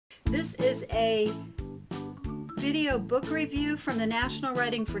This is a video book review from the National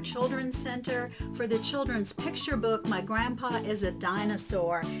Writing for Children Center for the children's picture book, My Grandpa is a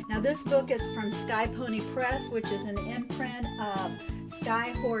Dinosaur. Now this book is from Sky Pony Press, which is an imprint of Sky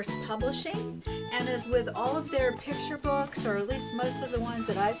Horse Publishing. And as with all of their picture books, or at least most of the ones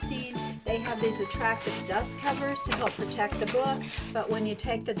that I've seen, they have these attractive dust covers to help protect the book. But when you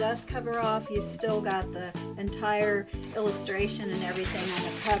take the dust cover off, you've still got the entire illustration and everything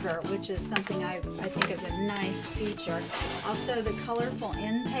on the cover, which is something I think is a nice feature. Also, the colorful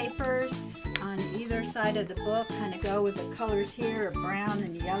end papers on either side of the book kind of go with the colors here of brown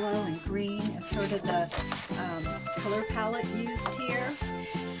and yellow and green as sort of the color palette used here.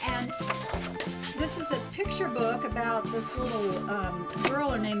 And this is a picture book about this little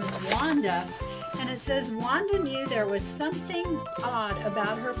girl. Her name is Wanda, and it says Wanda knew there was something odd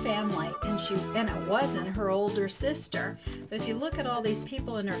about her family, and it wasn't her older sister. But if you look at all these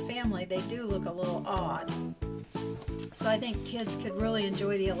people in her family, they do look a little odd. So I think kids could really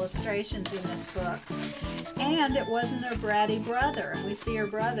enjoy the illustrations in this book. And it wasn't her bratty brother. We see her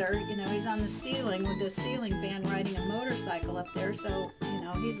brother, you know, he's on the ceiling with the ceiling fan riding a motorcycle up there, so, you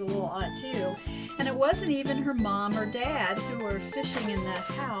know, he's a little odd too. And it wasn't even her mom or dad, who were fishing in the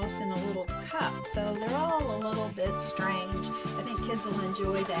house in a little cup. So they're all a little bit strange. I think kids will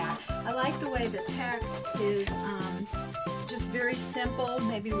enjoy that. I like the way the text is just very simple,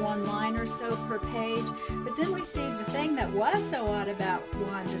 maybe one line or so per page. But then we see the thing that was so odd about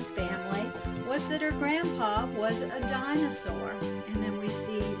Wanda's family was that her grandpa was a dinosaur. And then we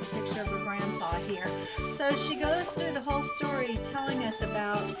see a picture of her grandpa here. So she goes through the whole story telling us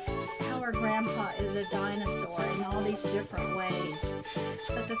about how her grandpa is a dinosaur in all these different ways.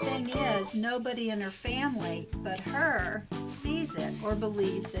 But the thing is, nobody in her family but her sees it or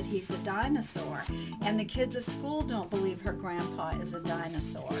believes that he's a dinosaur. And the kids at school don't believe her grandpa is a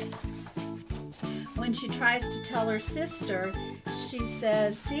dinosaur. When she tries to tell her sister, she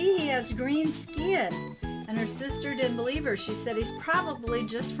says, "See, he has green skin." And her sister didn't believe her. She said he's probably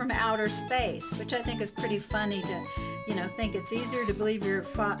just from outer space, which I think is pretty funny to, you know, think it's easier to believe your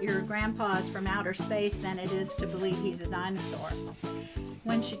grandpa is from outer space than it is to believe he's a dinosaur.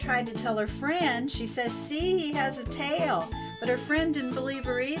 When she tried to tell her friend, she says, "See, he has a tail." But her friend didn't believe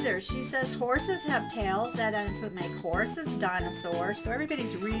her either. She says horses have tails. That would make horses dinosaurs. So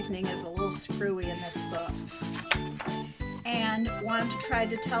everybody's reasoning is a little screwy in this book. And Wanda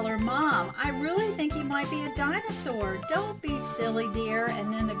tried to tell her mom, "I really think he might be a dinosaur. Don't be silly, dear."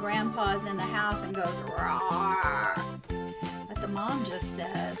 And then the grandpa's in the house and goes, "Roar." But the mom just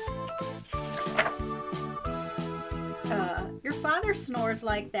says, "Your father snores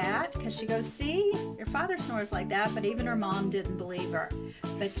like that." Because she goes, "See, your father snores like that." But even her mom didn't believe her.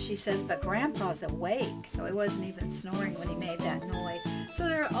 But she says, "But Grandpa's awake, so he wasn't even snoring when he made that noise." So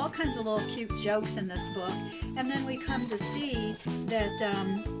there are all kinds of little cute jokes in this book. And then we come to see that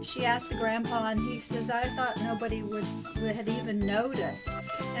she asked the grandpa, and he says, "I thought nobody had even noticed."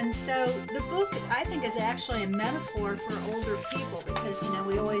 And so the book, I think, is actually a metaphor for older people, because, you know,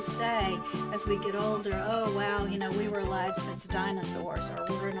 we always say as we get older, "Oh, wow, you know, we were alive since dinosaurs," or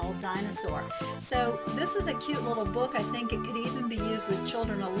 "We're an old dinosaur." So this is a cute little book. I think it could even be used with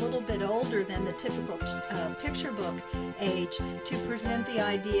children a little bit older than the typical picture book age to present the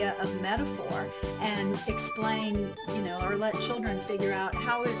idea of metaphor and explain, you know, or let children figure out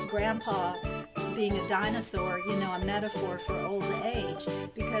how is Grandpa being a dinosaur, you know, a metaphor for old age,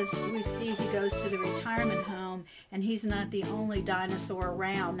 because we see he goes to the retirement home and he's not the only dinosaur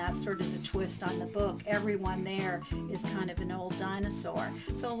around. That's sort of the twist on the book. Everyone there is kind of an old dinosaur.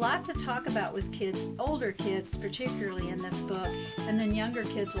 So a lot to talk about with kids, older kids particularly in this book, and then younger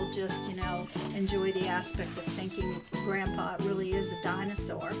kids will just, you know, enjoy the aspect of thinking Grandpa really is a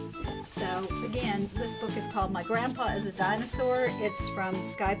dinosaur. So again, this book is called My Grandpa is a Dinosaur. It's from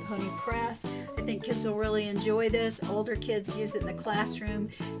Sky Pony Press. I think kids will really enjoy this. Older kids use it in the classroom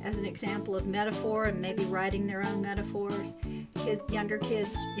as an example of metaphor and maybe writing their own metaphors. Younger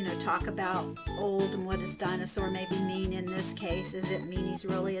kids, you know, talk about old and what does dinosaur maybe mean in this case. Does it mean he's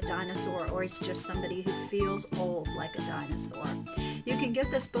really a dinosaur, or he's just somebody who feels old like a dinosaur? You can get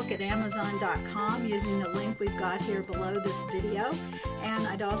this book at Amazon.com using the link we've got here below this video. And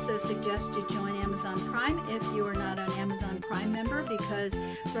I'd also suggest you join Amazon Prime if you are not an Amazon Prime member, because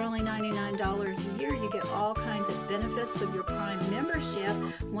for only $99 a year you get all kinds of benefits with your Prime membership.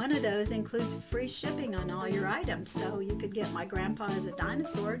 One of those includes free shipping on all your items. So you could get My Grandpa is a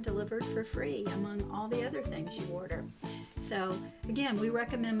Dinosaur delivered for free among all the other things you order. So again, we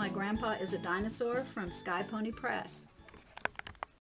recommend My Grandpa is a Dinosaur from Sky Pony Press.